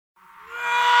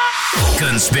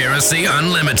Conspiracy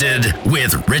Unlimited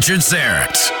with Richard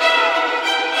Syrett.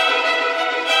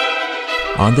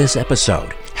 On this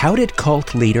episode, how did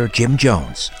cult leader Jim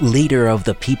Jones, leader of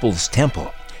the People's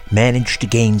Temple, manage to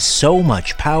gain so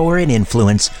much power and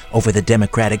influence over the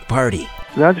Democratic Party?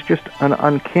 That's just an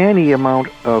uncanny amount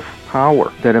of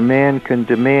power that a man can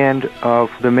demand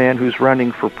of the man who's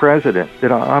running for president,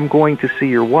 that I'm going to see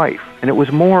your wife. And it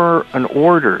was more an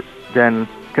order than,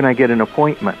 can I get an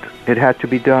appointment? It had to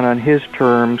be done on his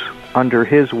terms, under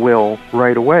his will,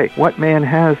 right away. What man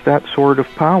has that sort of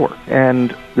power?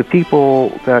 And the people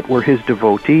that were his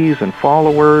devotees and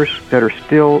followers that are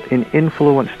still in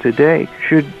influence today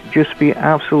should just be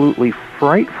absolutely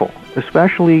frightful,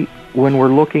 especially when we're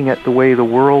looking at the way the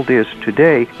world is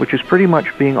today, which is pretty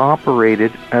much being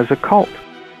operated as a cult.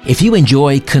 If you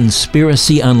enjoy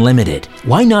Conspiracy Unlimited,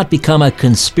 why not become a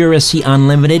Conspiracy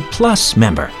Unlimited Plus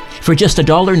member? For just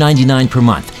 $1.99 per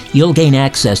month, you'll gain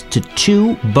access to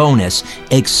 2 bonus,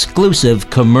 exclusive,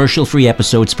 commercial-free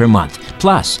episodes per month,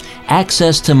 plus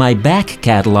access to my back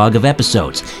catalog of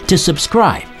episodes. To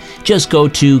subscribe, just go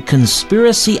to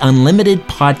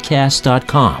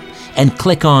conspiracyunlimitedpodcast.com and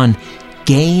click on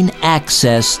Gain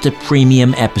Access to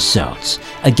Premium Episodes.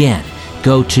 Again,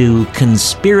 go to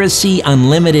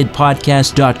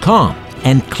conspiracyunlimitedpodcast.com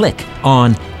and click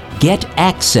on Get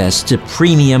Access to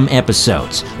Premium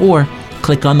Episodes, or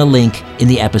click on the link in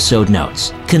the episode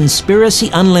notes. Conspiracy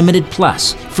Unlimited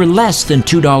Plus for less than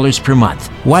 $2 per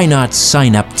month. Why not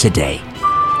sign up today?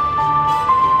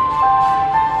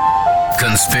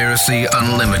 Conspiracy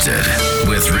Unlimited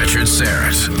with Richard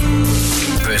Syrett.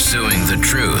 Pursuing the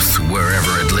truth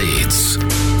wherever it leads.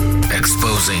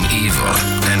 Exposing evil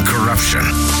and corruption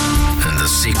and the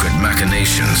secret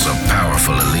machinations of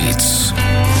powerful elites.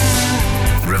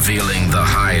 Revealing the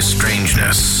high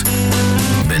strangeness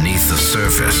beneath the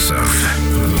surface of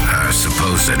our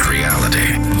supposed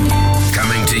reality.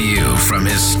 Coming to you from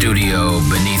his studio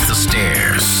beneath the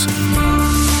stairs,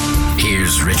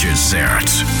 here's Richard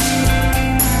Syrett.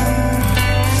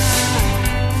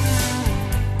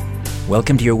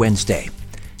 Welcome to your Wednesday.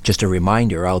 Just a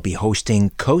reminder, I'll be hosting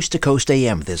Coast to Coast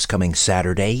AM this coming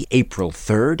Saturday, April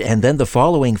 3rd, and then the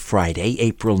following Friday,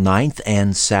 April 9th,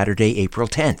 and Saturday, April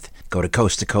 10th. Go to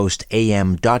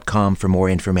coasttocoastam.com for more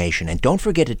information. And don't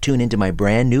forget to tune into my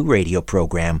brand new radio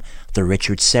program, The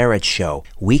Richard Syrett Show,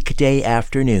 weekday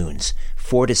afternoons,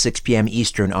 4 to 6 p.m.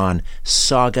 Eastern on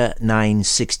Saga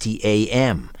 960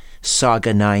 AM.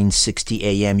 Saga 960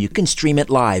 AM. You can stream it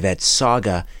live at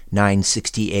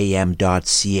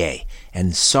saga960am.ca.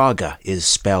 And Saga is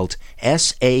spelled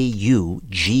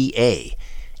S-A-U-G-A.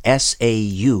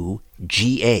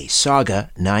 S-A-U-G-A.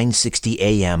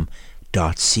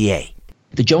 Saga960am.ca.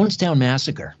 The Jonestown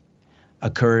Massacre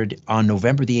occurred on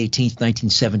November the 18th,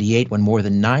 1978, when more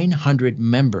than 900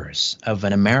 members of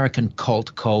an American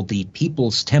cult called the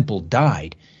People's Temple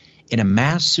died in a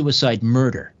mass suicide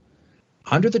murder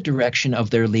under the direction of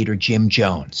their leader, Jim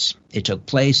Jones. It took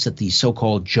place at the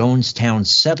so-called Jonestown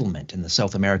settlement in the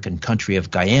South American country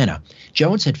of Guyana.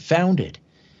 Jones had founded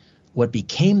what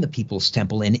became the People's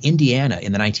Temple in Indiana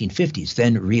in the 1950s,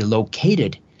 then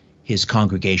relocated his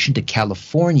congregation to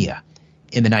California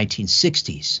in the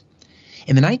 1960s.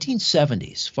 In the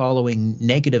 1970s, following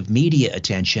negative media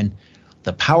attention,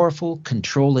 the powerful,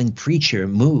 controlling preacher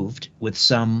moved with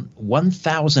some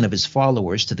 1,000 of his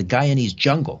followers to the Guyanese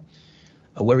jungle,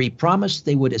 where he promised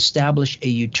they would establish a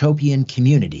utopian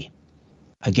community.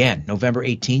 Again, November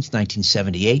 18th,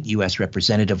 1978, U.S.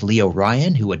 Representative Leo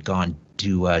Ryan, who had gone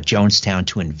to Jonestown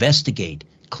to investigate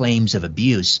claims of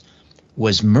abuse,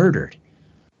 was murdered,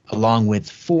 along with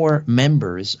 4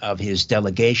 members of his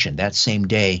delegation. That same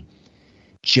day,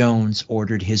 Jones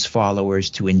ordered his followers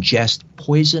to ingest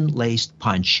poison-laced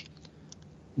punch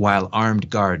while armed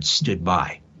guards stood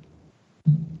by.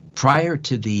 Prior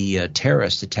to the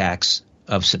terrorist attacks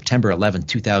of September 11,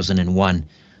 2001,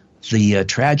 the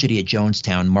tragedy at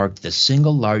Jonestown marked the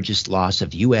single largest loss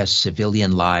of U.S.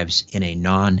 civilian lives in a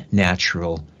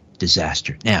non-natural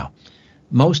disaster. Now,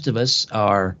 most of us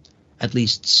are at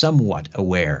least somewhat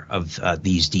aware of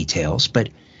these details, but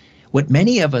what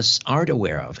many of us aren't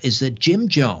aware of is that Jim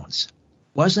Jones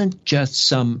wasn't just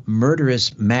some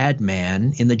murderous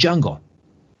madman in the jungle.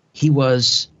 He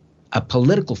was a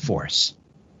political force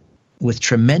with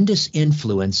tremendous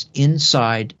influence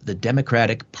inside the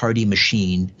Democratic Party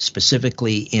machine,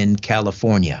 specifically in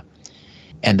California.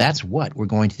 And that's what we're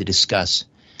going to discuss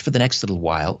for the next little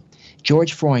while.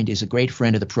 George Freund is a great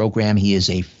friend of the program. He is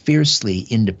a fiercely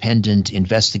independent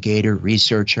investigator,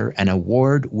 researcher, an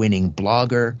award-winning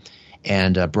blogger,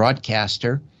 and a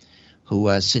broadcaster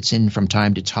who sits in from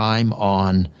time to time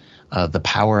on the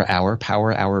Power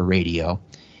Hour Radio,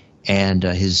 and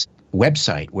his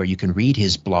website where you can read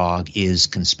his blog is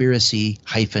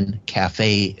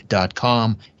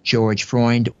conspiracy-cafe.com. George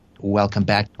Freund, welcome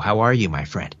back. How are you, my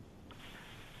friend?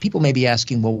 People may be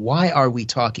asking, well, why are we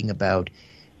talking about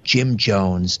Jim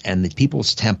Jones and the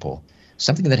People's Temple,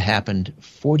 something that happened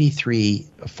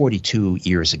 42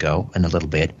 years ago and a little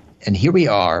bit. And here we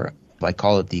are, I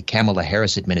call it the Kamala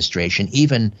Harris administration.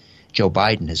 Even Joe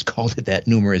Biden has called it that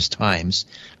numerous times.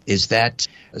 Is that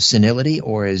senility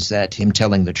or is that him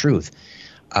telling the truth?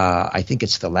 I think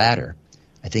it's the latter.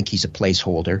 I think he's a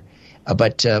placeholder.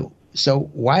 So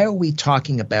why are we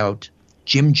talking about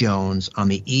Jim Jones on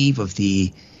the eve of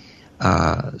the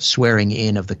swearing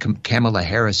in of the Kamala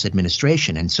Harris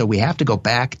administration? And so we have to go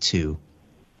back to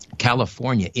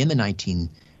California in the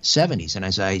 1970s. And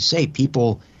as I say,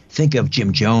 people think of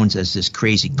Jim Jones as this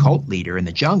crazy cult leader in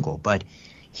the jungle, but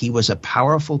he was a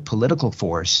powerful political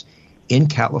force in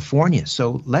California.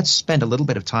 So let's spend a little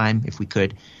bit of time, if we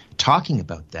could, talking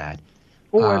about that.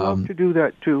 Oh, I'd love to do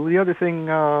that, too. The other thing,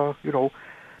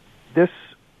 this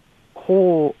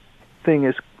whole thing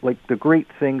is like the great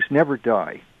things never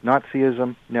die.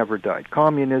 Nazism never died.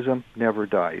 Communism never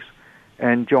dies.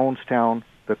 And Jonestown,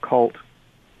 the cult,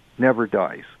 never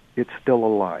dies. It's still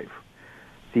alive.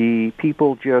 The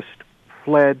people just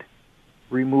fled,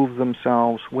 removed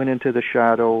themselves, went into the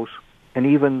shadows, and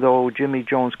even though Jimmy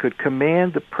Jones could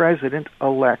command the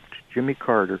president-elect, Jimmy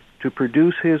Carter, to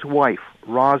produce his wife,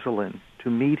 Rosalind, to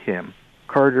meet him,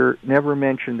 Carter never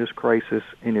mentioned this crisis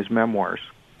in his memoirs,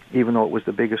 even though it was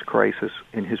the biggest crisis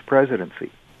in his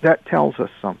presidency. That tells us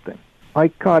something. I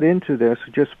got into this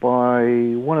just by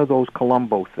one of those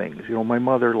Columbo things. My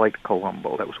mother liked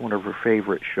Columbo. That was one of her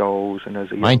favorite shows. And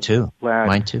as a young lad,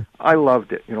 Mine too. I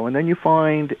loved it. And then you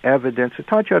find evidence. It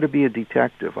taught you how to be a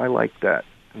detective. I liked that.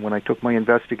 And when I took my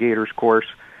investigator's course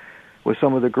with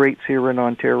some of the greats here in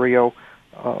Ontario,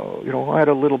 I had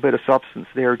a little bit of substance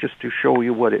there just to show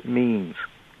you what it means.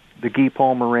 The Guy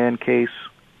Paul Moran case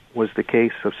was the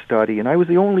case of study, and I was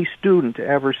the only student to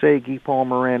ever say Guy Paul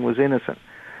Moran was innocent.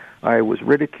 I was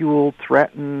ridiculed,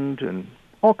 threatened, and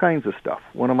all kinds of stuff.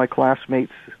 One of my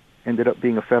classmates ended up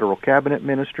being a federal cabinet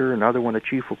minister, another one a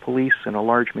chief of police in a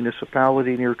large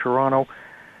municipality near Toronto,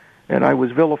 and I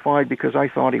was vilified because I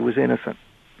thought he was innocent.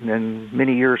 And then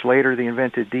many years later, they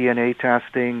invented DNA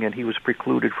testing, and he was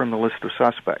precluded from the list of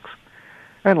suspects.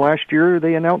 And last year,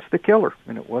 they announced the killer,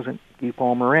 and it wasn't Guy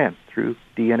Paul Moran through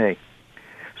DNA.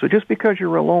 So just because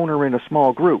you're a loner in a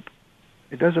small group,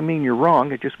 it doesn't mean you're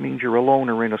wrong. It just means you're a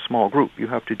loner in a small group. You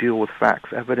have to deal with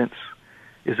facts. Evidence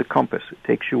is a compass. It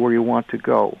takes you where you want to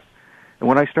go. And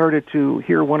when I started to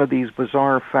hear one of these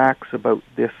bizarre facts about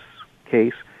this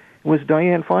case, it was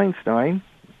Dianne Feinstein,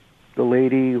 the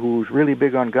lady who's really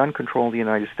big on gun control in the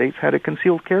United States, had a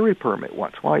concealed carry permit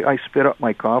once. Well, I spit up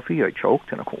my coffee, I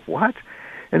choked, and I go, what?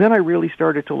 And then I really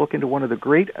started to look into one of the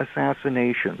great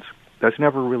assassinations that's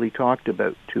never really talked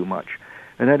about too much,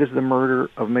 and that is the murder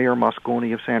of Mayor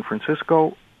Moscone of San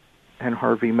Francisco and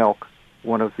Harvey Milk,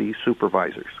 one of the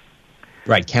supervisors.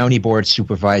 Right, county board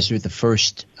supervisor, the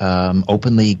first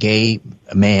openly gay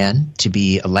man to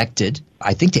be elected,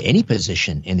 I think, to any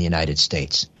position in the United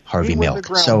States, Harvey Milk.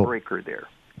 He was a groundbreaker there.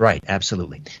 Right,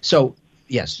 absolutely. So,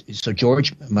 yes, so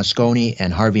George Moscone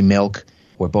and Harvey Milk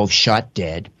were both shot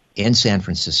dead in San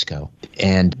Francisco,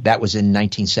 and that was in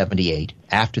 1978,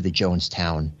 after the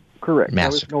Jonestown Correct.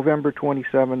 massacre. That was November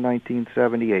 27,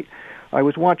 1978. I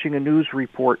was watching a news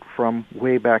report from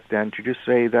way back then to just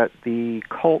say that the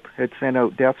cult had sent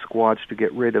out death squads to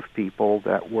get rid of people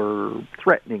that were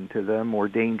threatening to them or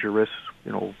dangerous,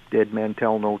 dead men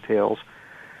tell no tales.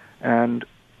 And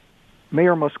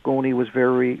Mayor Moscone was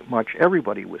very much,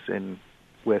 everybody was in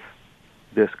with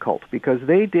this cult, because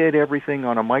they did everything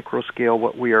on a micro scale,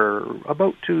 what we are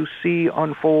about to see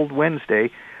unfold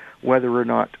Wednesday, whether or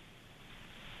not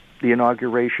the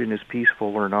inauguration is peaceful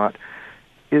or not,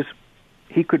 is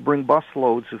he could bring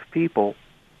busloads of people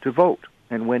to vote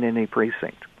and win any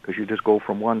precinct, because you just go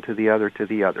from one to the other to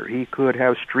the other. He could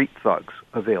have street thugs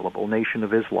available, Nation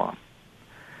of Islam.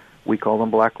 We call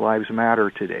them Black Lives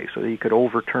Matter today, so he could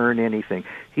overturn anything.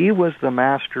 He was the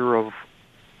master of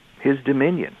his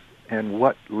dominion, and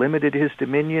what limited his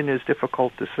dominion is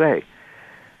difficult to say.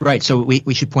 Right, so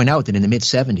we should point out that in the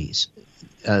mid-'70s,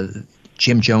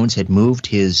 Jim Jones had moved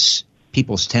his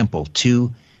People's Temple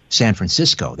to San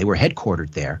Francisco. They were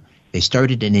headquartered there. They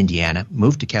started in Indiana,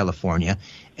 moved to California,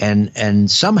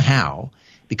 and somehow,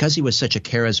 because he was such a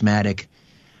charismatic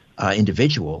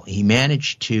individual, he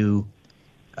managed to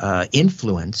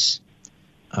influence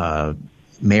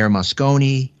Mayor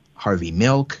Moscone, Harvey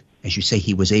Milk, As you say,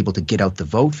 he was able to get out the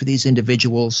vote for these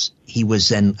individuals. He was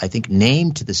then, I think,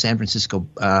 named to the San Francisco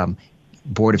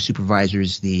Board of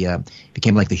Supervisors.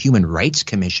 Became like the Human Rights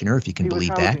Commissioner, if you can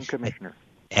believe that. Housing Commissioner.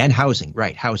 And housing,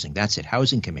 right? Housing. That's it.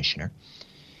 Housing Commissioner.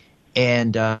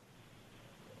 And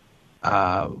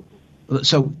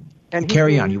so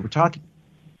carry on. You were talking.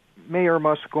 Mayor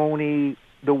Moscone,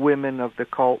 the women of the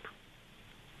cult,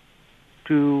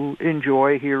 to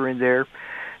enjoy here and there,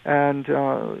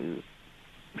 and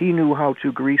he knew how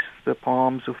to grease the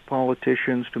palms of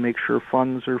politicians to make sure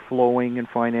funds are flowing and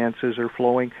finances are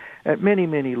flowing at many,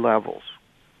 many levels.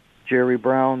 Jerry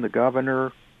Brown, the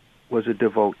governor, was a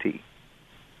devotee.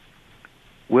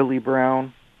 Willie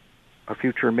Brown, a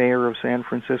future mayor of San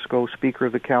Francisco, Speaker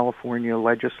of the California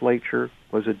Legislature,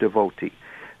 was a devotee.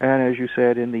 And as you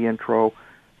said in the intro,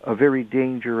 a very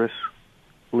dangerous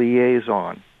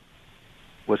liaison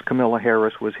was Camilla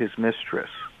Harris, was his mistress.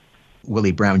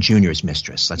 Willie Brown Jr.'s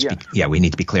mistress. We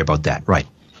need to be clear about that. Right.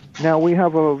 Now we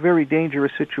have a very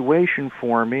dangerous situation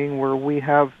forming where we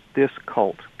have this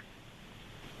cult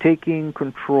taking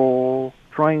control,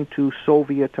 trying to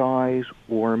Sovietize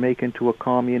or make into a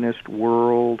communist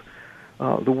world,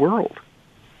 the world,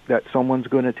 that someone's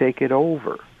going to take it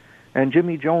over. And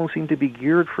Jimmy Jones seemed to be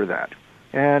geared for that.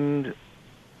 And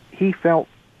he felt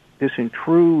this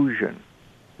intrusion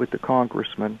with the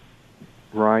congressman,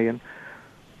 Ryan,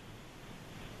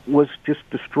 was just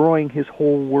destroying his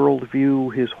whole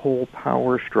worldview, his whole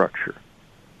power structure.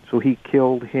 So he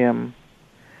killed him,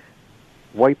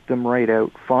 wiped them right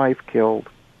out, 5 killed,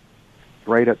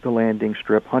 right at the landing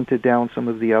strip, hunted down some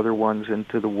of the other ones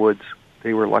into the woods.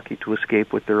 They were lucky to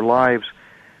escape with their lives.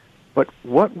 But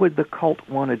what would the cult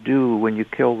want to do when you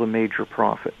kill the major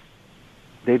prophet?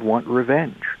 They'd want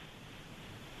revenge.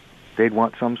 They'd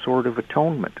want some sort of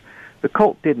atonement. The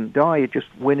cult didn't die, it just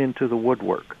went into the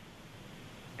woodwork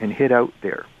and hid out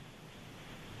there.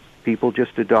 People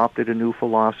just adopted a new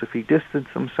philosophy,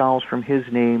 distanced themselves from his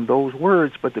name, those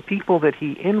words, but the people that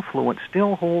he influenced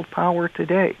still hold power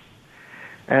today.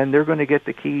 And they're going to get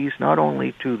the keys not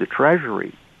only to the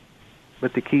treasury,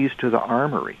 but the keys to the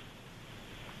armory.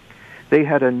 They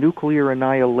had a nuclear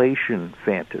annihilation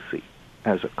fantasy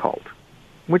as a cult,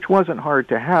 which wasn't hard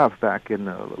to have back in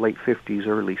the late 50s,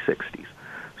 early 60s.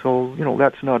 So,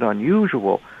 that's not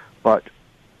unusual, but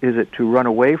is it to run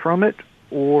away from it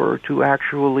or to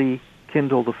actually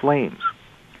kindle the flames?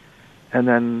 And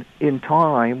then in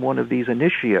time, one of these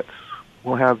initiates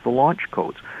will have the launch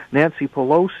codes. Nancy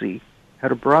Pelosi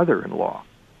had a brother-in-law,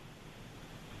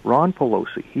 Ron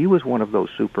Pelosi. He was one of those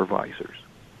supervisors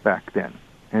back then.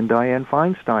 And Dianne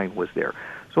Feinstein was there.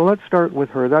 So let's start with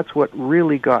her. That's what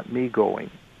really got me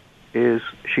going, is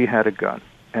she had a gun.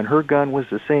 And her gun was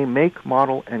the same make,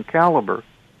 model, and caliber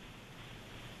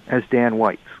as Dan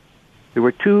White's. There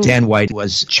were two. Dan White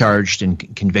was charged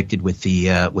and convicted with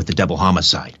the double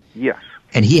homicide. Yes.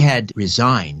 And he had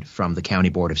resigned from the County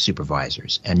Board of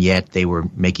Supervisors, and yet they were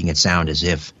making it sound as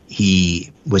if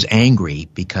he was angry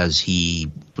because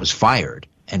he was fired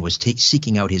and was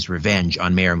seeking out his revenge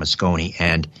on Mayor Moscone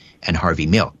and Harvey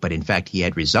Milk. But in fact, he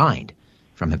had resigned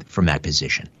from that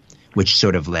position, which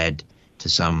sort of led to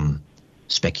some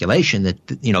speculation that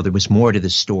there was more to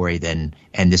this story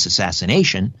and this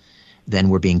assassination than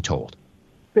we're being told.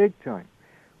 Big time.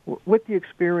 With the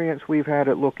experience we've had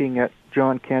at looking at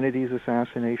John Kennedy's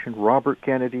assassination, Robert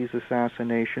Kennedy's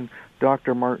assassination,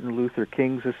 Dr. Martin Luther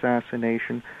King's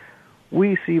assassination,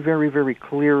 we see very, very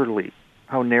clearly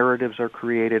how narratives are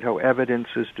created, how evidence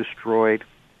is destroyed,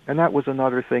 and that was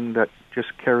another thing that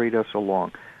just carried us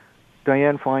along.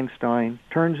 Dianne Feinstein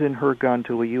turns in her gun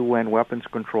to a UN weapons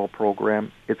control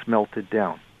program. It's melted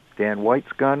down. Dan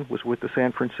White's gun was with the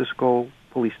San Francisco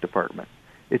Police Department.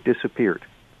 It disappeared.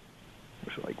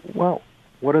 It's like, well,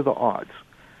 what are the odds?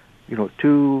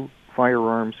 2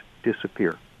 firearms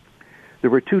disappear. There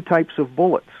were 2 types of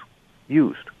bullets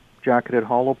used, jacketed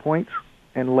hollow points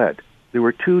and lead. There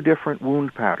were 2 different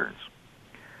wound patterns.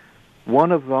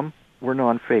 One of them were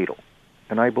non-fatal,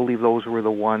 and I believe those were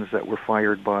the ones that were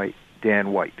fired by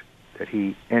Dan White, that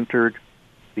he entered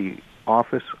the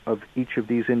office of each of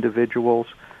these individuals,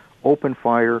 opened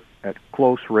fire at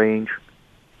close range.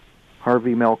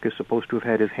 Harvey Milk is supposed to have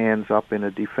had his hands up in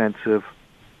a defensive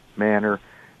manner,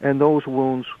 and those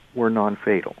wounds were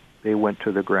non-fatal. They went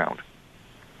to the ground.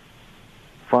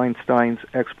 Feinstein's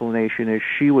explanation is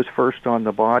she was first on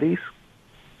the bodies,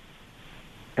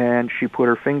 and she put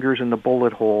her fingers in the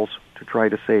bullet holes to try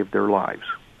to save their lives.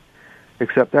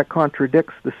 Except that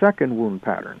contradicts the second wound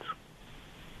patterns.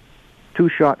 2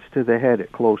 shots to the head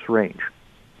at close range.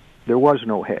 There was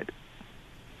no head.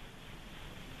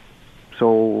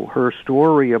 So her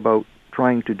story about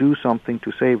trying to do something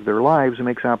to save their lives, it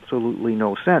makes absolutely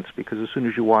no sense, because as soon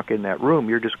as you walk in that room,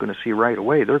 you're just going to see right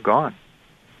away they're gone.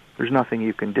 There's nothing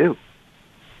you can do.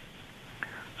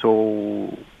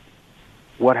 So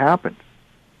what happened?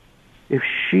 If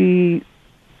she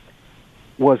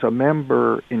was a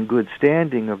member in good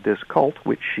standing of this cult,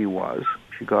 which she was,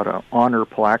 she got an honor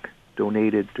plaque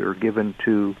donated or given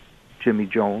to Jimmy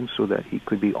Jones so that he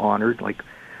could be honored, like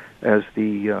as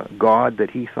the god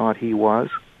that he thought he was.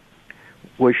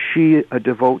 Was she a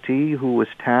devotee who was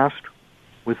tasked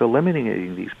with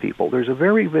eliminating these people? There's a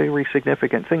very, very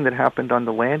significant thing that happened on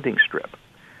the landing strip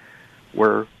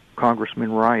where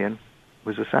Congressman Ryan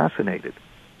was assassinated.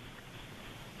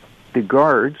 The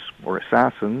guards, or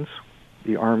assassins,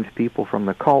 the armed people from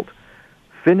the cult,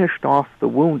 finished off the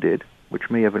wounded, which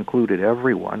may have included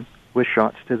everyone, with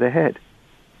shots to the head.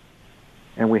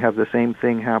 And we have the same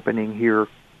thing happening here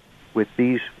with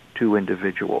these two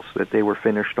individuals, that they were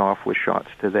finished off with shots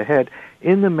to the head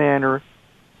in the manner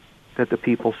that the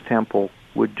People's Temple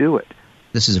would do it.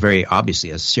 This is very obviously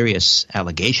a serious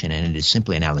allegation, and it is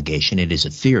simply an allegation. It is a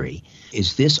theory.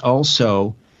 Is this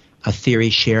also a theory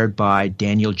shared by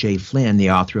Daniel J. Flynn,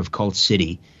 the author of Cult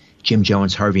City, Jim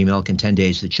Jones, Harvey Milk, and 10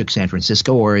 Days That Shook San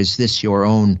Francisco, or is this your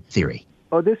own theory?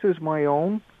 Oh, this is my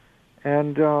own,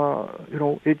 and,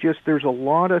 there's a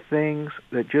lot of things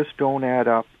that just don't add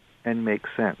up and make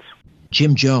sense.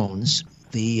 Jim Jones,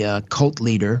 the cult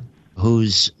leader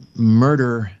whose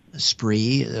murder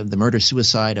spree, the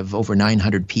murder-suicide of over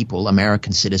 900 people,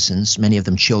 American citizens, many of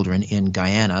them children, in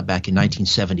Guyana back in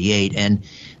 1978, and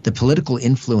the political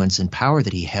influence and power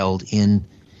that he held in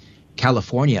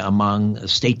California among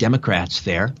state Democrats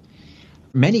there.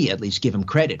 Many at least give him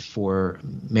credit for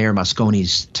Mayor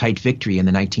Moscone's tight victory in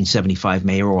the 1975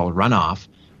 mayoral runoff.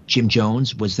 Jim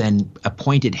Jones was then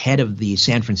appointed head of the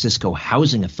San Francisco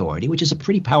Housing Authority, which is a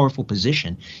pretty powerful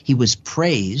position. He was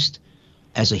praised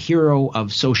as a hero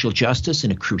of social justice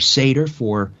and a crusader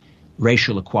for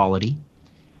racial equality,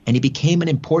 and he became an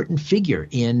important figure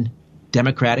in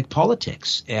Democratic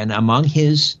politics. And among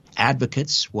his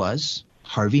advocates was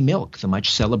Harvey Milk, the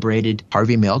much celebrated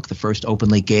Harvey Milk, the first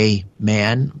openly gay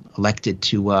man elected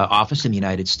to office in the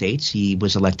United States. He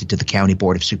was elected to the County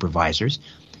Board of Supervisors.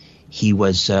 He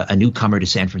was a newcomer to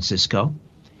San Francisco.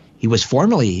 He was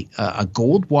formerly a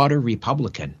Goldwater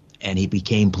Republican, and he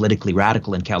became politically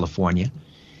radical in California.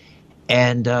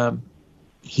 And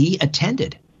he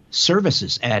attended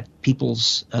services at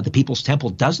the People's Temple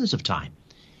dozens of times,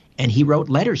 and he wrote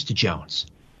letters to Jones.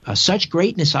 Such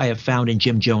greatness I have found in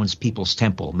Jim Jones' People's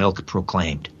Temple, Milk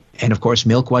proclaimed. And, of course,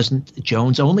 Milk wasn't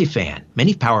Jones' only fan.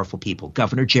 Many powerful people,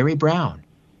 Governor Jerry Brown,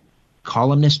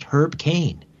 columnist Herb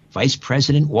Cain, Vice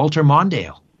President Walter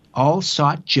Mondale, all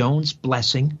sought Jones'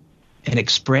 blessing and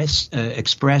expressed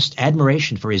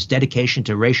admiration for his dedication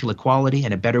to racial equality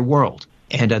and a better world.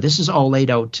 And this is all laid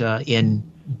out in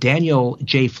Daniel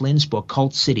J. Flynn's book,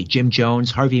 Cult City, Jim Jones,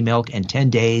 Harvey Milk, and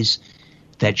 10 Days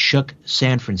That Shook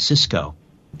San Francisco.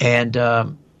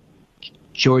 And,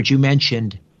 George, you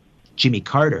mentioned Jimmy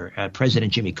Carter,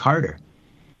 President Jimmy Carter,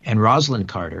 and Rosalind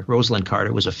Carter. Rosalind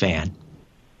Carter was a fan.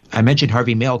 I mentioned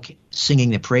Harvey Milk singing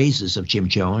the praises of Jim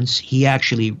Jones. He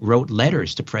actually wrote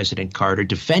letters to President Carter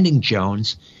defending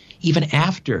Jones even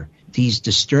after these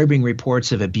disturbing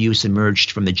reports of abuse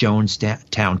emerged from the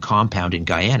Jonestown compound in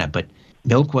Guyana. But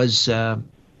Milk was,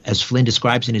 as Flynn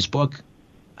describes in his book,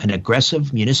 an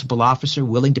aggressive municipal officer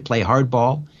willing to play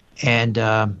hardball, and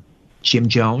Jim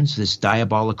Jones, this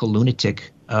diabolical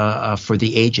lunatic for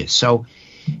the ages. So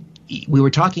we were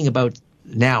talking about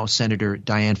now Senator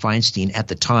Dianne Feinstein. At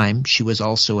the time, she was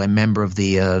also a member of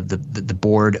the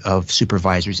Board of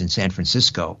Supervisors in San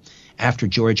Francisco. After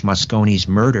George Moscone's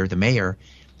murder, the mayor,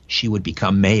 she would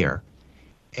become mayor.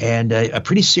 And a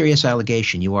pretty serious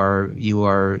allegation. You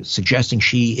are suggesting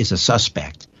she is a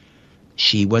suspect.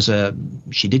 She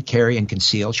did carry and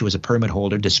conceal. She was a permit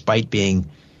holder, despite being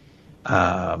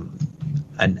a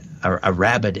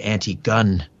rabid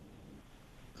anti-gun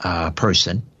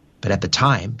person. But at the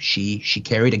time, she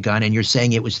carried a gun, and you're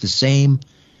saying it was the same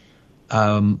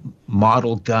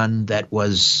model gun that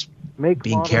was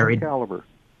being carried caliber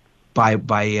by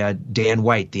Dan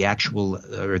White, the actual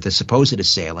or the supposed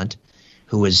assailant,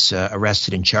 who was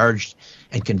arrested and charged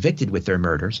and convicted with their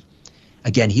murders.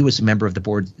 Again, he was a member of the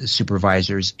board of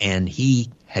supervisors, and he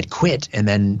had quit, and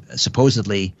then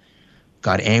supposedly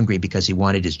got angry because he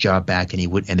wanted his job back, and they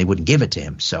wouldn't give it to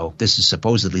him. So this is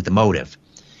supposedly the motive.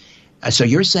 So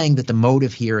you're saying that the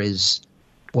motive here is,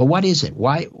 well, what is it?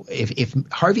 Why, if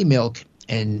Harvey Milk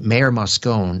and Mayor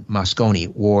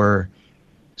Moscone were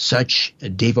such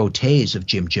devotees of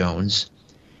Jim Jones,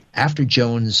 after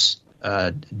Jones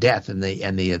death and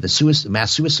the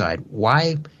mass suicide,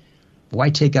 why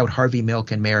take out Harvey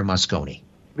Milk and Mayor Moscone?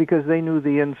 Because they knew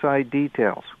the inside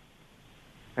details,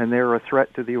 and they're a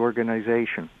threat to the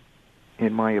organization,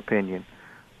 in my opinion.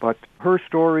 But her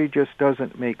story just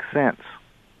doesn't make sense.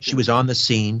 She was on the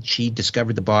scene. She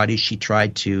discovered the body. She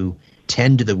tried to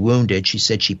tend to the wounded. She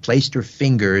said she placed her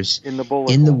fingers in the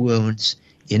wounds,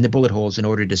 in the bullet holes, in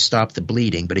order to stop the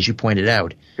bleeding. But as you pointed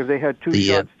out, if they had two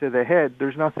shots to the head,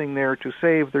 there's nothing there to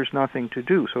save. There's nothing to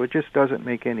do. So it just doesn't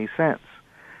make any sense.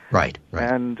 Right.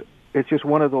 And it's just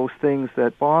one of those things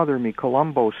that bother me,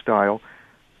 Columbo style.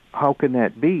 How can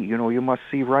that be? You must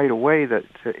see right away that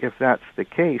if that's the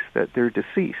case, that they're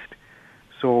deceased.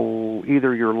 So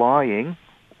either you're lying,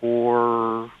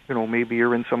 or maybe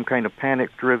you're in some kind of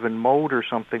panic-driven mode or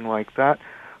something like that.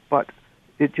 But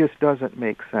it just doesn't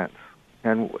make sense.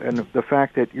 And the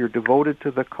fact that you're devoted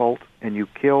to the cult and you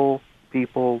kill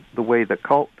people the way the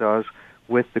cult does,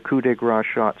 with the coup de grace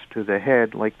shots to the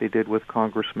head, like they did with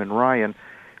Congressman Ryan,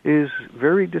 is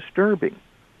very disturbing.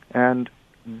 And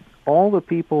all the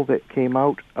people that came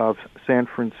out of San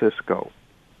Francisco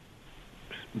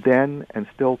then and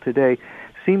still today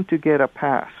seem to get a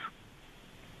pass,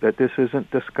 that this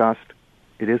isn't discussed,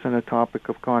 it isn't a topic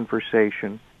of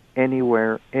conversation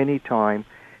anywhere, anytime,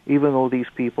 even though these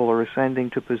people are ascending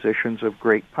to positions of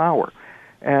great power.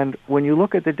 And when you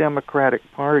look at the Democratic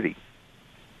Party,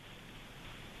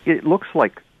 it looks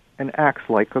like and acts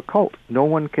like a cult. No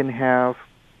one can have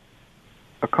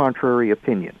a contrary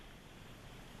opinion.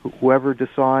 Whoever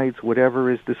decides,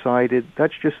 whatever is decided,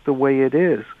 that's just the way it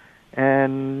is.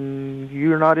 And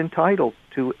you're not entitled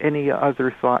to any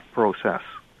other thought process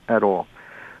at all.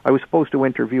 I was supposed to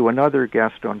interview another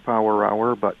guest on Power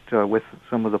Hour, but with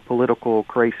some of the political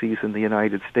crises in the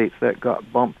United States, that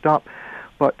got bumped up.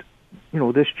 But,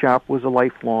 this chap was a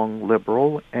lifelong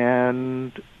liberal,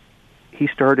 and he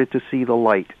started to see the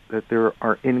light, that there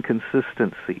are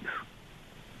inconsistencies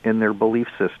in their belief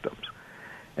systems.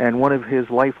 And one of his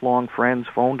lifelong friends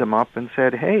phoned him up and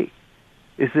said, "Hey,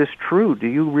 is this true? Do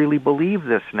you really believe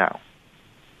this now?"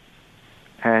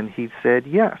 And he said,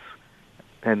 "Yes."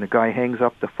 And the guy hangs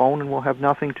up the phone and will have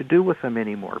nothing to do with him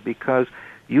anymore, because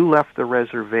you left the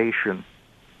reservation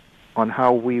on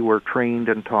how we were trained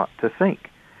and taught to think.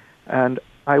 And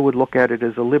I would look at it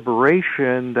as a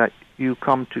liberation, that you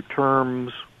come to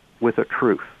terms with a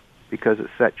truth, because it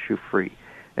sets you free.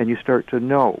 And you start to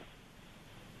know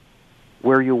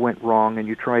where you went wrong, and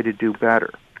you try to do better.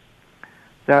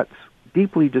 That's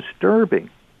deeply disturbing,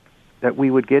 that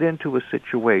we would get into a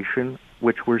situation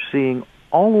which we're seeing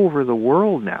all over the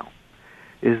world now,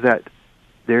 is that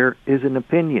there is an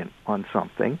opinion on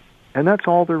something, and that's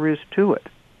all there is to it.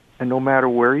 And no matter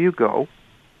where you go,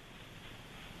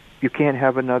 you can't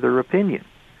have another opinion.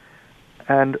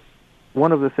 And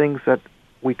one of the things that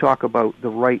we talk about, the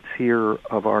rights here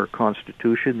of our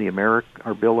Constitution,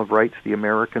 our Bill of Rights, the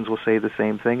Americans will say the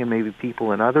same thing, and maybe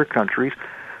people in other countries.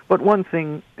 But one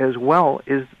thing as well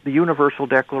is the Universal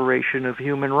Declaration of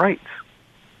Human Rights.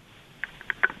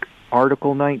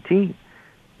 Article 19,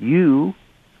 you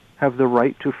have the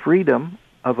right to freedom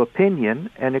of opinion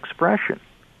and expression,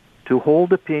 to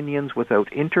hold opinions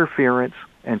without interference,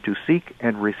 and to seek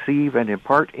and receive and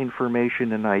impart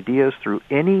information and ideas through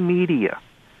any media,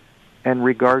 and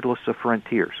regardless of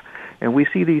frontiers. And we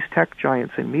see these tech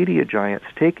giants and media giants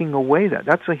taking away that.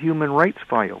 That's a human rights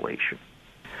violation.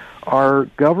 Our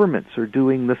governments are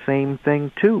doing the same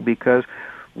thing too, because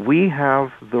we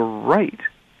have the right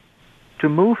to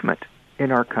movement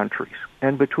in our countries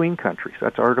and between countries.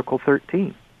 That's Article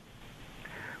 13.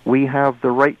 We have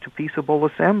the right to peaceable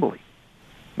assembly,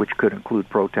 which could include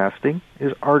protesting,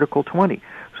 is Article 20.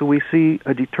 So we see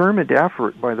a determined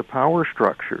effort by the power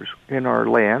structures in our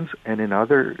lands and in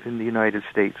the United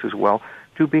States as well,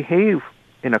 to behave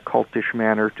in a cultish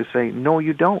manner, to say, no,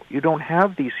 you don't. You don't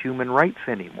have these human rights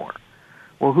anymore.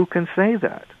 Well, who can say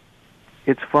that?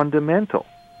 It's fundamental.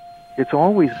 It's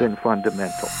always been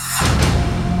fundamental.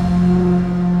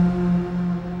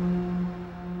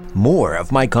 More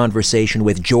of my conversation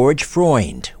with George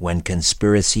Freund when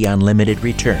Conspiracy Unlimited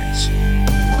returns.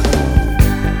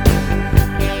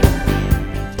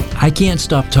 I can't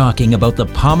stop talking about the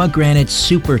pomegranate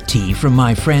super tea from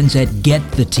my friends at Get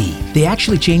the Tea. They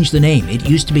actually changed the name. It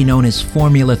used to be known as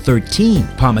Formula 13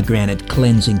 Pomegranate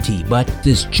Cleansing Tea, but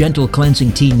this gentle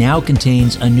cleansing tea now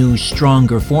contains a new,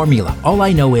 stronger formula. All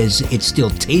I know is it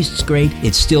still tastes great,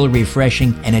 it's still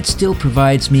refreshing, and it still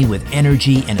provides me with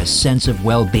energy and a sense of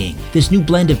well-being. This new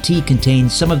blend of tea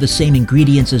contains some of the same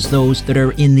ingredients as those that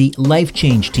are in the Life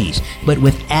Change teas, but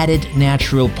with added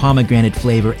natural pomegranate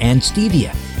flavor and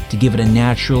stevia. to give it a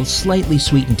natural, slightly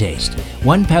sweetened taste.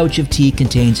 1 pouch of tea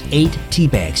contains 8 tea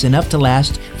bags, enough to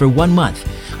last for 1 month.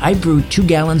 I brew 2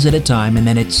 gallons at a time, and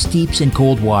then it steeps in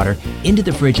cold water. Into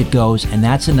the fridge it goes, and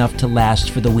that's enough to last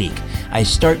for the week. I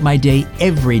start my day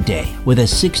every day with a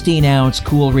 16-ounce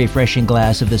cool, refreshing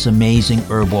glass of this amazing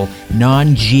herbal,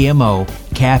 non-GMO,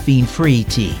 caffeine-free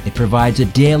tea. It provides a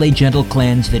daily gentle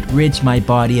cleanse that rids my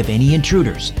body of any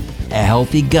intruders. A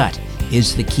healthy gut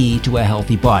is the key to a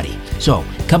healthy body. So,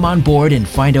 come on board and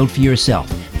find out for yourself.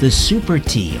 The Super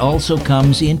Tea also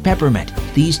comes in peppermint.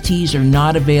 These teas are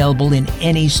not available in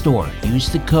any store. Use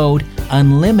the code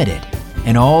UNLIMITED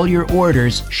and all your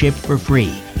orders shipped for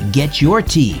free. Get your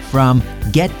tea from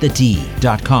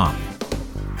getthetea.com.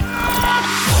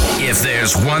 If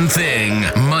there's one thing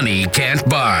money can't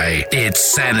buy, it's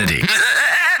sanity.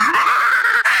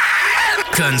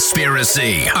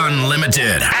 Conspiracy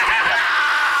Unlimited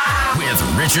with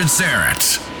Richard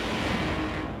Syrett.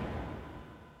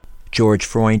 George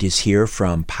Freund is here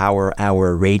from Power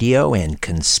Hour Radio and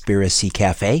Conspiracy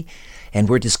Cafe, and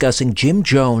we're discussing Jim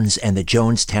Jones and the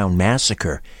Jonestown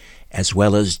Massacre, as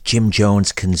well as Jim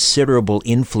Jones' considerable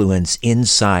influence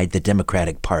inside the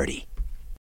Democratic Party.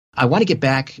 I want to get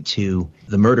back to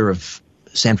the murder of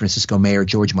San Francisco Mayor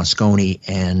George Moscone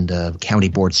and County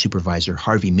Board Supervisor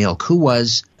Harvey Milk, who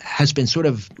has been sort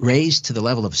of raised to the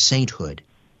level of sainthood,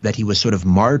 that he was sort of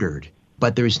martyred.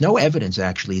 But there's no evidence,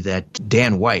 actually, that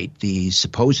Dan White, the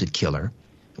supposed killer,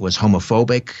 was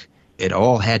homophobic. It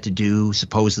all had to do,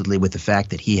 supposedly, with the fact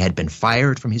that he had been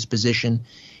fired from his position.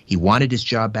 He wanted his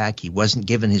job back. He wasn't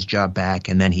given his job back,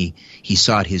 and then he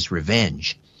sought his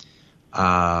revenge.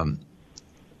 So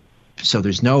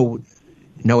there's no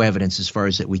evidence, as far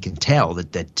as that we can tell,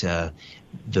 that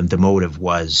the motive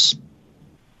was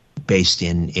based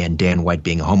in Dan White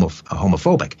being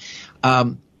homophobic.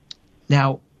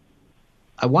 Now,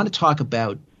 I want to talk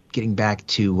about getting back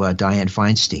to Dianne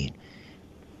Feinstein,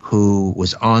 who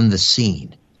was on the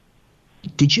scene.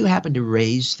 Did you happen to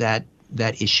raise that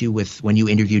issue when you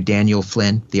interviewed Daniel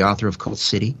Flynn, the author of Cult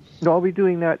City? No, I'll be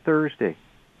doing that Thursday.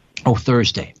 Oh,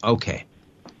 Thursday. Okay.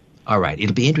 All right.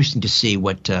 It'll be interesting to see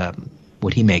what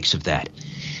he makes of that.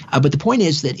 But the point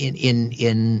is that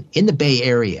in the Bay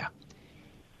Area,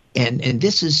 and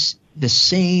this is the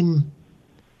same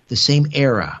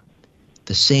era,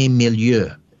 the same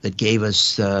milieu that gave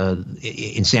us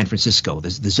in San Francisco the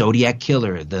Zodiac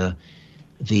Killer, the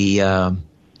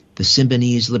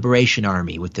Symbionese Liberation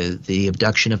Army with the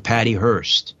abduction of Patty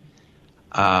Hearst.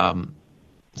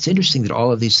 It's interesting that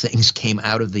all of these things came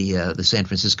out of the San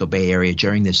Francisco Bay Area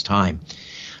during this time.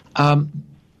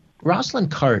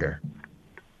 Rosalind Carter,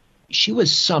 she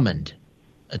was summoned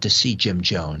to see Jim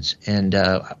Jones, and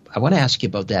I want to ask you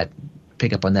about that,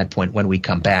 pick up on that point when we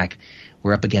come back.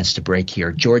 We're up against a break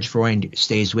here. George Freund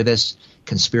stays with us.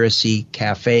 Conspiracy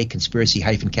Cafe,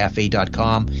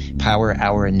 conspiracy-cafe.com, Power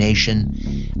Hour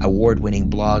Nation,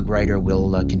 award-winning blog writer,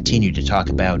 will continue to talk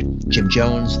about Jim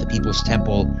Jones, the People's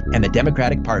Temple, and the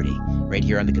Democratic Party right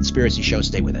here on The Conspiracy Show.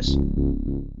 Stay with us.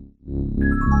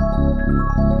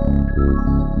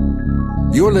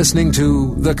 You're listening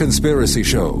to The Conspiracy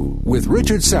Show with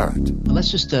Richard Syrett.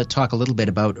 Let's just talk a little bit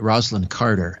about Rosalind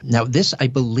Carter. Now, this, I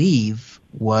believe,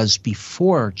 was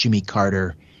before Jimmy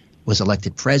Carter was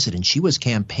elected president. She was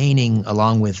campaigning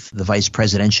along with the vice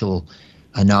presidential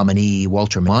nominee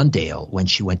Walter Mondale when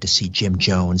she went to see Jim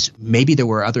Jones. Maybe there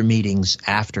were other meetings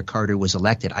after Carter was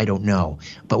elected. I don't know.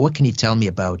 But what can you tell me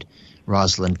about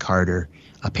Rosalind Carter,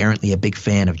 apparently a big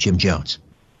fan of Jim Jones?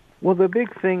 Well, the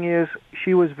big thing is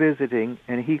she was visiting,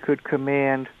 and he could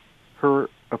command her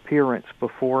appearance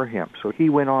before him. So he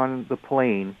went on the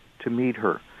plane to meet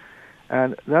her.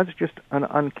 And that's just an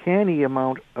uncanny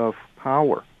amount of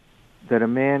power that a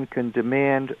man can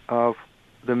demand of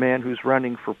the man who's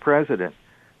running for president,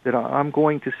 that I'm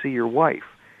going to see your wife.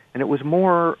 And it was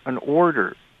more an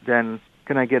order than,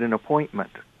 can I get an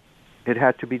appointment? It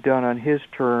had to be done on his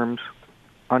terms,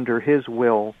 under his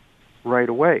will, right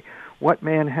away. What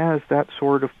man has that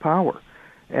sort of power?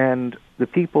 And the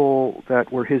people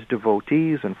that were his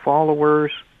devotees and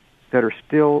followers that are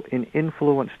still in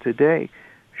influence today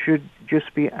should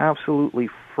just be absolutely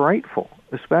frightful,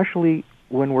 especially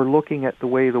when we're looking at the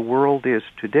way the world is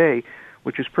today,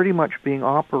 which is pretty much being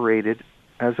operated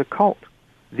as a cult.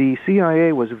 The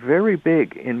CIA was very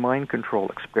big in mind control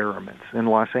experiments, in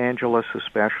Los Angeles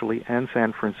especially, and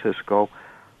San Francisco.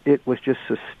 It was just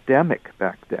systemic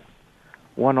back then.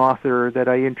 One author that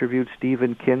I interviewed,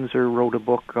 Stephen Kinzer, wrote a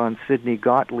book on Sidney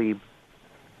Gottlieb,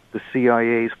 the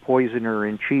CIA's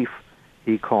poisoner-in-chief,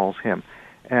 he calls him.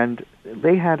 And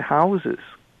they had houses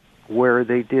where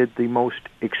they did the most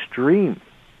extreme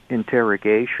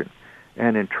interrogation.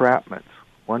 and entrapments.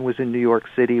 One was in New York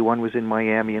City, one was in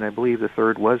Miami, and I believe the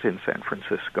third was in San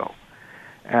Francisco.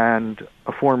 And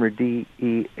a former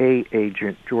DEA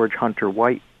agent, George Hunter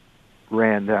White,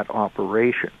 ran that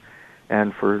operation.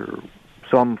 And for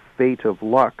some fate of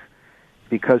luck,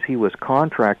 because he was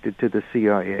contracted to the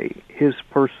CIA, his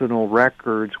personal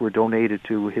records were donated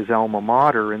to his alma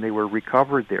mater, and they were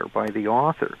recovered there by the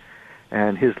author.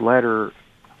 And his letter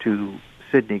to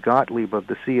Sidney Gottlieb of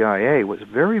the CIA was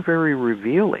very, very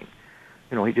revealing.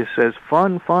 You know, he just says,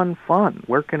 fun, fun, fun.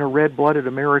 Where can a red-blooded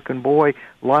American boy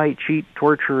lie, cheat,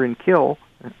 torture, and kill,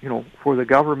 you know, for the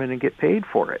government and get paid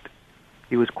for it?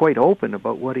 He was quite open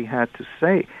about what he had to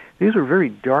say. These were very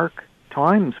dark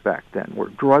times back then, where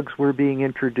drugs were being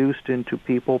introduced into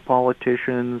people,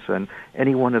 politicians, and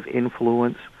anyone of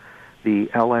influence, the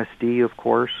LSD, of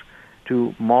course,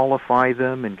 to mollify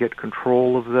them and get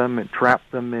control of them and trap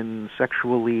them in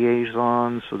sexual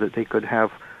liaisons so that they could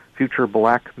have future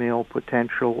blackmail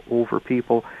potential over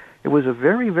people. It was a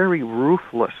very, very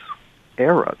ruthless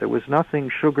era. There was nothing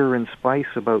sugar and spice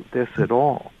about this at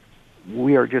all.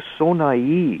 We are just so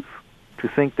naive to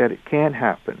think that it can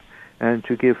happen and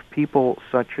to give people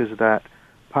such as that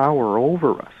power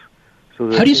over us. So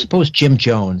that how do you suppose Jim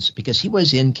Jones, because he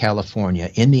was in California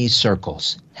in these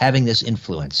circles, having this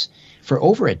influence for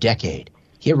over a decade,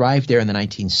 he arrived there in the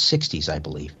 1960s, I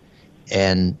believe,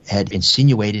 and had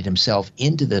insinuated himself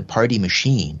into the party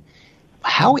machine.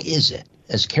 How is it,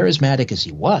 as charismatic as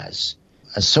he was,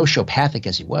 as sociopathic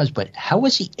as he was, but how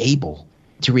was he able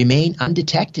to remain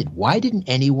undetected? Why didn't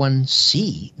anyone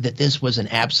see that this was an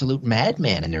absolute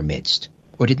madman in their midst?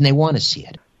 Or didn't they want to see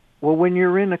it? Well, when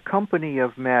you're in a company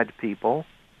of mad people,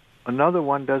 another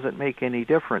one doesn't make any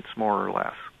difference, more or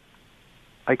less.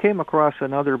 I came across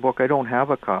another book. I don't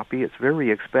have a copy. It's very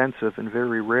expensive and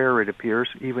very rare, it appears,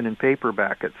 even in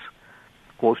paperback. It's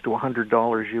close to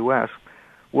 $100 U.S.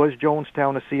 Was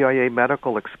Jonestown a CIA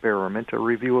medical experiment, a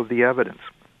review of the evidence?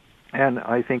 And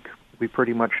I think we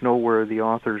pretty much know where the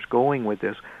author's going with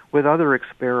this. With other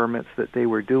experiments that they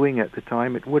were doing at the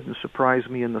time, it wouldn't surprise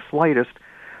me in the slightest.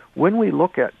 When we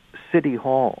look at City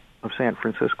Hall of San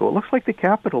Francisco, it looks like the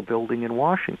Capitol building in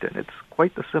Washington. It's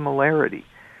quite the similarity.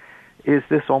 Is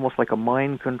this almost like a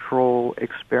mind control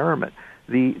experiment?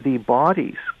 The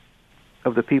bodies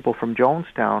of the people from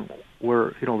Jonestown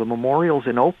were, you know, the memorials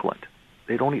in Oakland.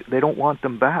 They don't want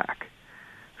them back.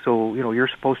 So, you know, you're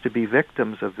supposed to be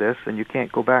victims of this, and you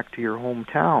can't go back to your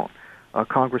hometown.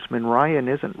 Congressman Ryan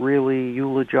isn't really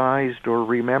eulogized or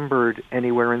remembered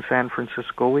anywhere in San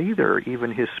Francisco either.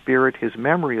 Even his spirit, his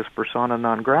memory is persona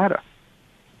non grata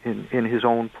in his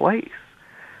own place.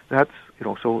 That's, you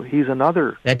know, so he's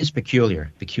another. That is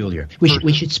peculiar.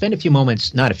 We should spend a few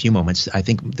moments, not a few moments, I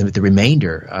think the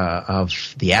remainder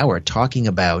of the hour talking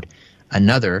about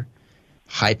another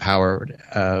high-powered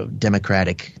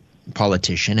Democratic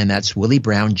politician, and that's Willie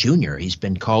Brown Jr. He's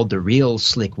been called the real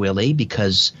Slick Willie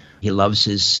because he loves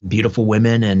his beautiful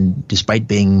women, and despite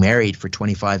being married for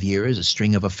 25 years, a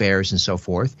string of affairs and so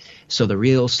forth. So the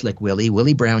real Slick Willie,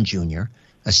 Willie Brown Jr.,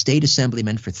 a state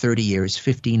assemblyman for 30 years,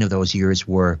 15 of those years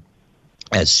were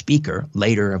as speaker,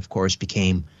 later, of course,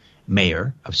 became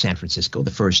mayor of San Francisco,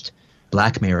 the first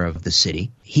black mayor of the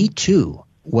city. He, too,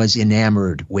 was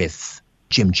enamored with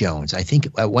Jim Jones. I think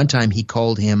at one time he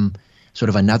called him sort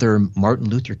of another Martin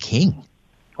Luther King.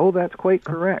 Oh, that's quite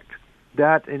correct.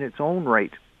 That in its own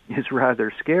right is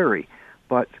rather scary.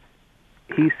 But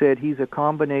he said he's a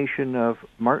combination of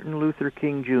Martin Luther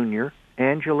King Jr.,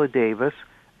 Angela Davis,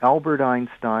 Albert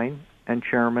Einstein, and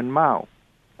Chairman Mao.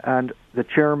 And the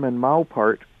Chairman Mao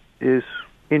part is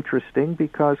interesting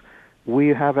because we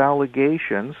have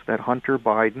allegations that Hunter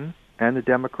Biden and the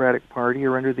Democratic Party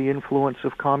are under the influence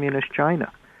of Communist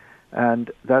China.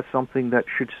 And that's something that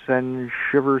should send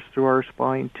shivers through our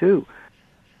spine, too.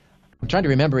 I'm trying to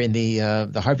remember in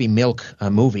the Harvey Milk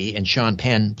movie, and Sean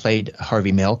Penn played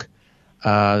Harvey Milk,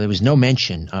 there was no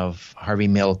mention of Harvey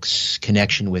Milk's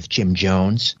connection with Jim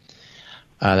Jones.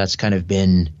 That's kind of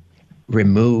been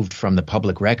removed from the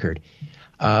public record.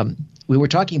 We were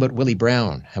talking about Willie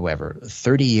Brown, however,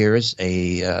 30 years,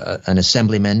 an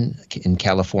assemblyman in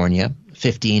California,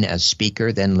 15 as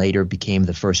speaker, then later became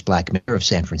the first black mayor of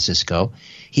San Francisco.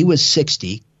 He was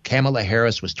 60. Kamala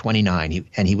Harris was 29,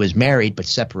 and he was married but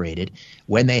separated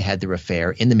when they had their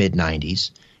affair in the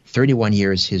mid-90s, 31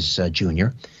 years his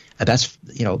junior. That's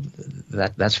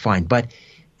fine. But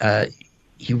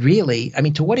he really, I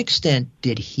mean, to what extent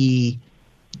did he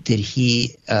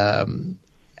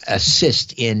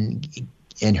assist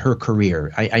in her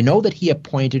career? I know that he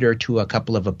appointed her to a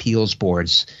couple of appeals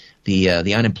boards,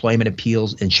 the Unemployment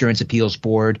Appeals, Insurance Appeals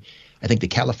Board, I think the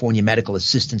California Medical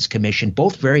Assistance Commission,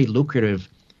 both very lucrative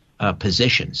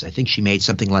positions. I think she made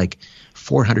something like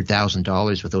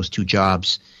 $400,000 with those two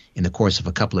jobs in the course of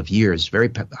a couple of years.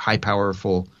 Very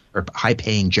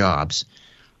high-paying jobs.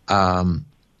 So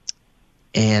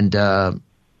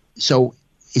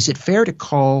is it fair to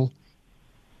call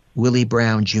Willie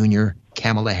Brown Jr.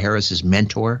 Kamala Harris's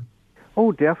mentor?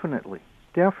 Oh, definitely.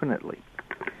 Definitely.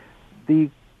 The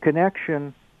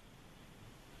connection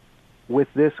with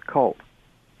this cult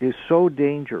is so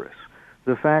dangerous.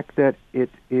 The fact that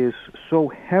it is so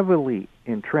heavily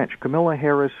entrenched. Kamala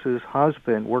Harris's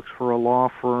husband works for a law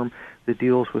firm that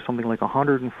deals with something like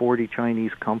 140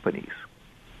 Chinese companies.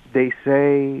 They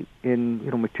say in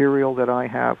material that I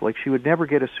have, like she would never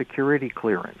get a security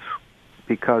clearance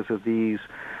because of these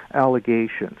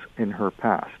allegations in her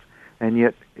past. And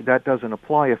yet that doesn't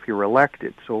apply if you're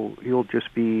elected. So you'll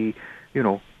just be,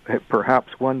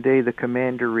 perhaps one day the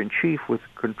commander-in-chief with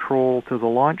control to the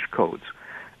launch codes.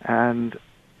 And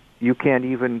you can't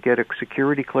even get a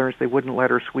security clearance. They wouldn't let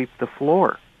her sweep the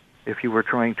floor if you were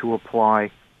trying to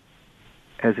apply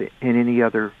as in any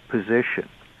other position.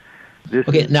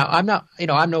 Now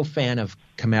I'm no fan of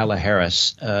Kamala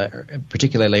Harris,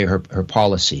 particularly her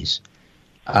policies.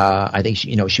 I think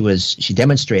she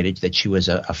demonstrated that she was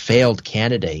a failed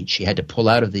candidate. She had to pull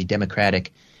out of the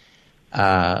Democratic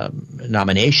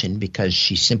nomination because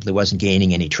she simply wasn't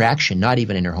gaining any traction, not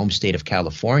even in her home state of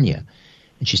California.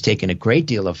 And she's taken a great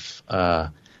deal of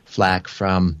flack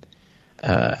from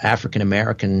African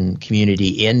American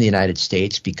community in the United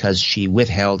States because she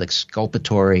withheld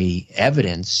exculpatory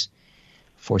evidence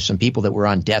for some people that were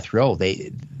on death row.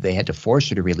 They had to force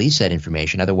her to release that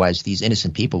information. Otherwise, these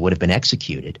innocent people would have been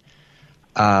executed,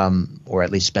 or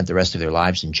at least spent the rest of their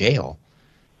lives in jail.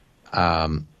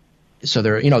 So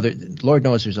Lord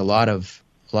knows there's a lot of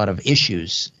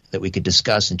issues that we could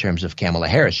discuss in terms of Kamala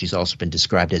Harris. She's also been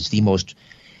described as the most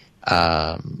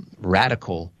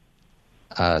radical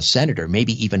senator,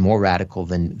 maybe even more radical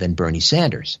than Bernie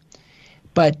Sanders.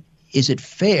 But is it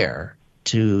fair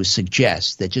to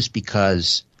suggest that just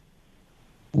because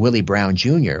Willie Brown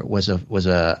Jr. was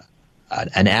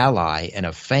an ally and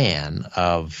a fan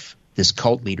of this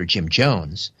cult leader Jim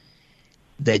Jones,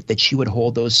 that she would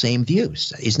hold those same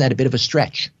views? Isn't that a bit of a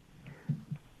stretch?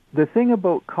 The thing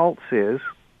about cults is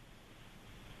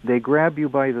they grab you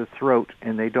by the throat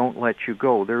and they don't let you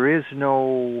go. There is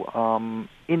no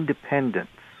independence,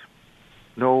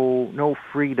 no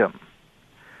freedom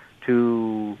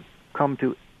to come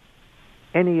to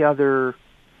any other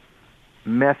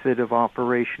method of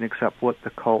operation except what the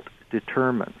cult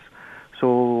determines.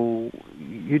 So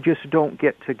you just don't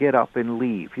get up and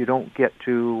leave. You don't get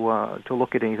to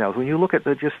look at anything else. When you look at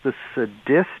just the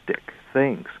sadistic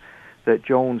things that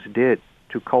Jones did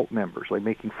to cult members, like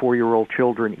making 4-year-old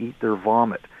children eat their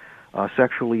vomit,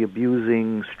 sexually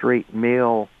abusing straight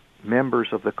male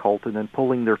members of the cult, and then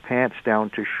pulling their pants down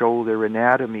to show their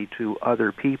anatomy to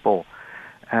other people,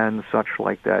 and such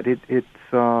like that. It's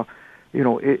the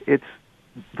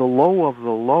low of the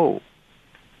low,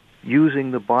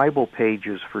 using the Bible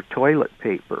pages for toilet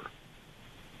paper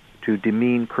to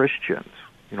demean Christians,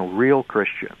 real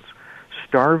Christians,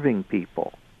 starving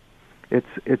people.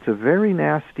 It's a very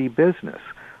nasty business.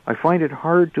 I find it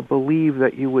hard to believe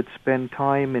that you would spend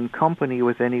time in company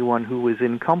with anyone who was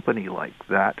in company like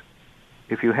that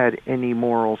if you had any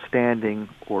moral standing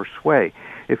or sway.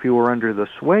 If you were under the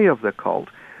sway of the cult,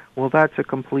 well, that's a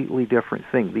completely different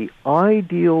thing. The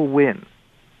ideal win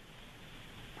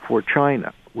for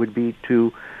China would be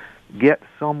to get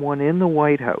someone in the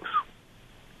White House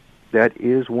that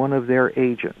is one of their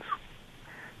agents.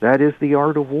 That is the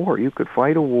art of war. You could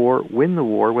fight a war, win the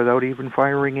war, without even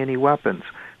firing any weapons,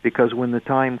 because when the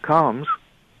time comes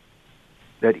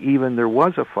that even there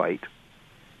was a fight,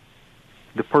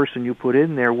 the person you put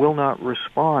in there will not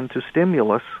respond to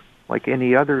stimulus like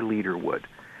any other leader would.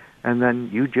 And then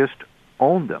you just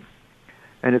own them.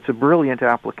 And it's a brilliant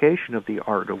application of the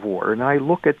art of war. And I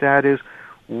look at that as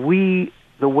we,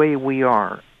 the way we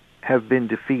are, have been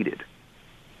defeated.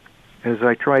 As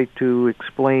I tried to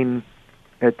explain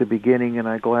at the beginning, and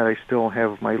I'm glad I still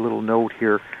have my little note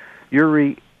here,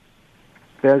 Yuri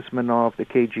Bezmenov, the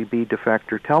KGB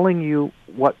defector, telling you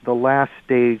what the last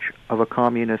stage of a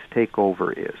communist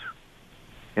takeover is.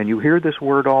 And you hear this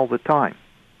word all the time,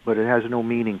 but it has no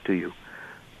meaning to you.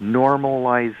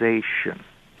 Normalization.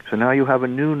 So now you have a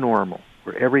new normal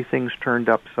where everything's turned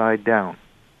upside down.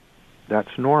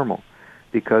 That's normal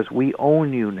because we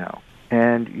own you now.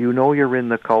 And you know you're in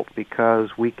the cult because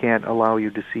we can't allow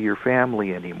you to see your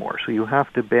family anymore. So you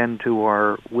have to bend to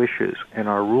our wishes and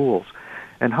our rules.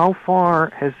 And how far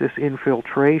has this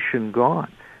infiltration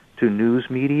gone? To news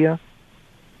media,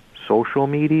 social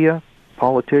media,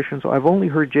 politicians. I've only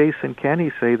heard Jason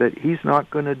Kenney say that he's not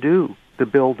going to do the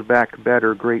Build Back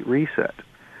Better Great Reset.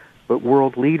 But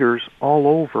world leaders all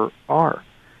over are.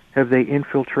 Have they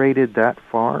infiltrated that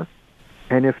far?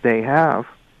 And if they have,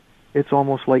 it's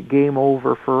almost like game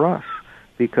over for us,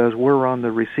 because we're on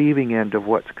the receiving end of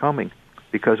what's coming.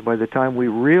 Because by the time we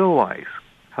realize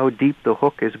how deep the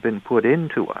hook has been put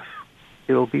into us,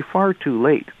 it'll be far too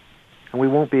late, and we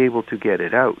won't be able to get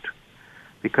it out,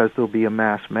 because there'll be a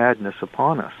mass madness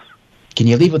upon us. Can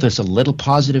you leave with us a little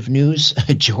positive news,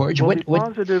 George? Well, the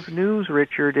positive news,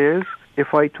 Richard, is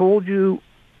if I told you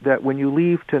that when you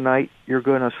leave tonight you're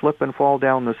going to slip and fall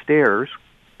down the stairs,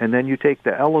 and then you take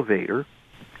the elevator,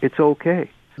 it's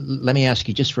okay. Let me ask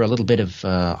you, just for a little bit of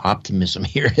optimism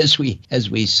here as we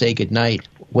say goodnight,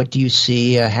 what do you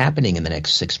see happening in the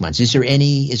next 6 months? Is there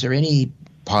any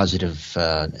positive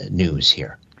news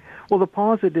here? Well, the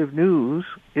positive news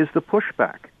is the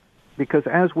pushback, because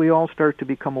as we all start to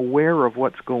become aware of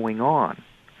what's going on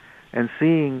and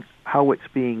seeing how it's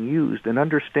being used and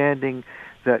understanding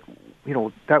that,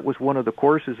 that was one of the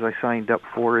courses I signed up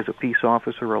for as a peace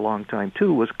officer a long time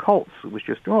too, was cults. It was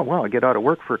just, I get out of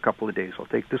work for a couple of days, I'll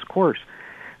take this course.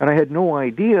 And I had no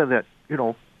idea that,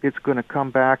 it's going to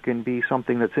come back and be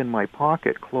something that's in my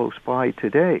pocket close by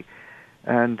today.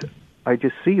 And I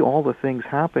just see all the things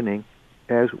happening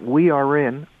as we are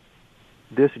in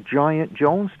this giant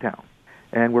Jonestown.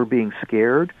 And we're being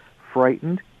scared,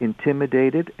 frightened,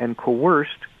 intimidated, and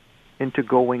coerced into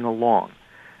going along.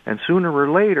 And sooner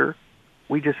or later,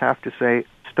 we just have to say,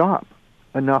 stop.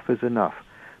 Enough is enough.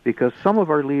 Because some of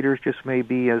our leaders just may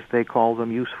be, as they call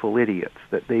them, useful idiots,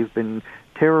 that they've been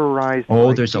terrorized.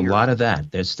 Oh, there's a lot of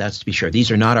that. That's to be sure. These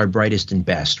are not our brightest and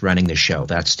best running the show.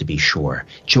 That's to be sure.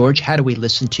 George, how do we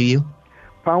listen to you?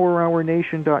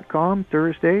 PowerHourNation.com,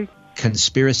 Thursday.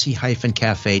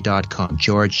 Conspiracy-cafe.com.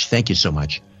 George, thank you so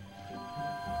much.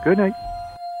 Good night.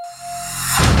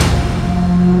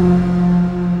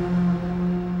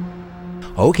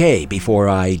 Okay, before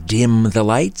I dim the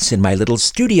lights in my little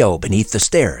studio beneath the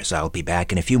stairs, I'll be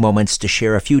back in a few moments to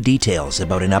share a few details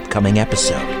about an upcoming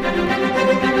episode.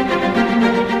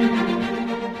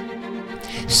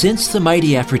 Since the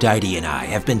mighty Aphrodite and I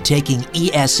have been taking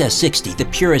ESS-60, the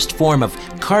purest form of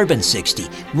carbon-60,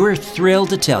 we're thrilled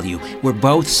to tell you we're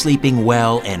both sleeping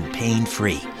well and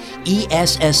pain-free.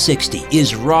 ESS-60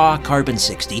 is raw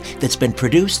carbon-60 that's been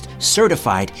produced,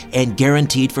 certified, and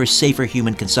guaranteed for safer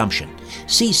human consumption.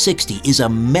 C60 is a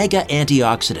mega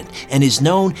antioxidant and is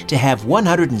known to have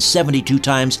 172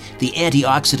 times the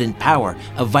antioxidant power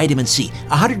of vitamin C.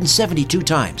 172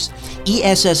 times.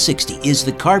 ESS-60 is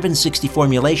the carbon-60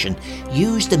 formulation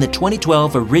used in the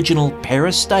 2012 original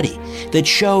Paris study that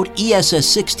showed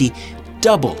ESS-60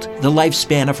 doubled the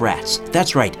lifespan of rats.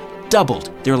 That's right, doubled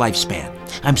their lifespan.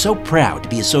 I'm so proud to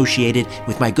be associated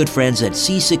with my good friends at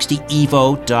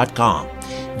C60evo.com.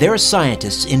 Their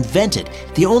scientists invented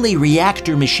the only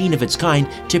reactor machine of its kind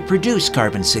to produce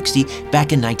carbon-60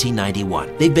 back in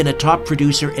 1991. They've been a top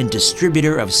producer and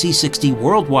distributor of C60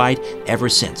 worldwide ever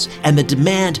since, and the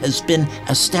demand has been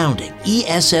astounding.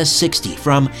 ESS-60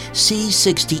 from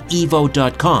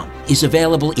C60evo.com is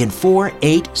available in 4,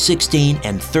 8, 16,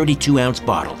 and 32-ounce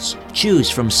bottles. Choose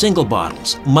from single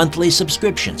bottles, monthly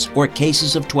subscriptions, or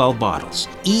cases of 12 bottles.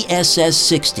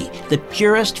 ESS-60, the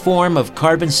purest form of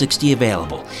carbon-60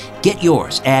 available. Get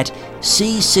yours at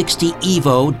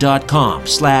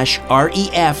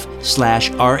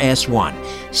c60evo.com/ref/rs1.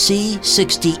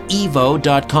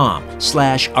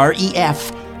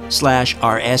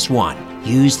 c60evo.com/ref/rs1.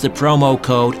 Use the promo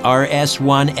code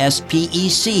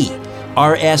RS1SPEC,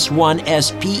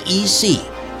 RS1SPEC,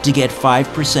 to get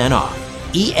 5% off.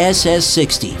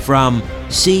 ESS-60 from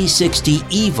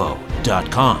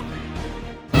C60evo.com.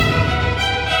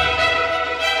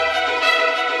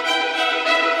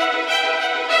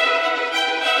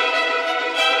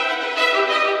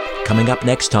 Coming up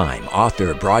next time,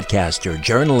 author, broadcaster,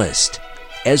 journalist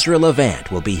Ezra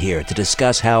Levant will be here to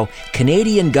discuss how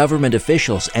Canadian government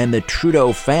officials and the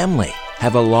Trudeau family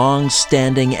have a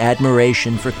long-standing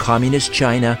admiration for Communist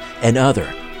China and other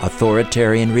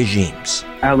authoritarian regimes.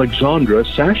 Alexandra,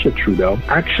 Sasha Trudeau,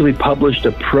 actually published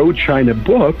a pro-China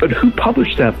book, but who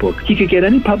published that book? He could get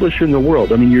any publisher in the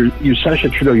world. I mean, you're Sasha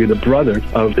Trudeau, you're the brother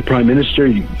of the Prime Minister,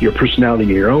 your personality in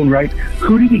your own right.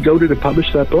 Who did he go to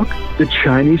publish that book? The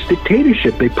Chinese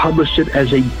dictatorship. They published it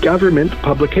as a government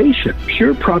publication.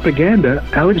 Pure propaganda.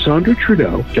 Alexandre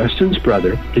Trudeau, Justin's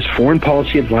brother, his foreign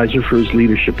policy advisor for his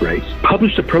leadership race,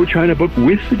 published a pro-China book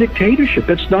with the dictatorship.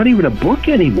 That's not even a book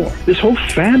anymore. This whole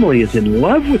family is in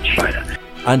love with China.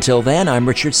 Until then, I'm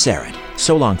Richard Syrett.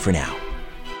 So long for now.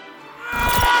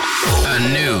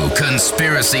 new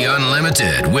Conspiracy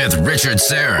Unlimited with Richard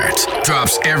Syrett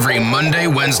drops every Monday,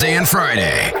 Wednesday, and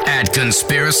Friday at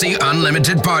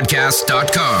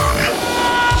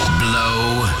conspiracyunlimitedpodcast.com.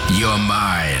 Blow your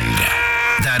mind.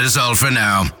 That is all for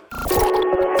now.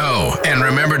 Oh, and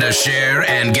remember to share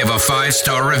and give a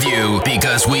 5-star review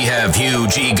because we have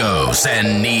huge egos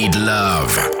and need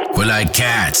love. We're like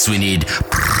cats. We need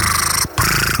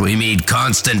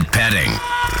constant petting.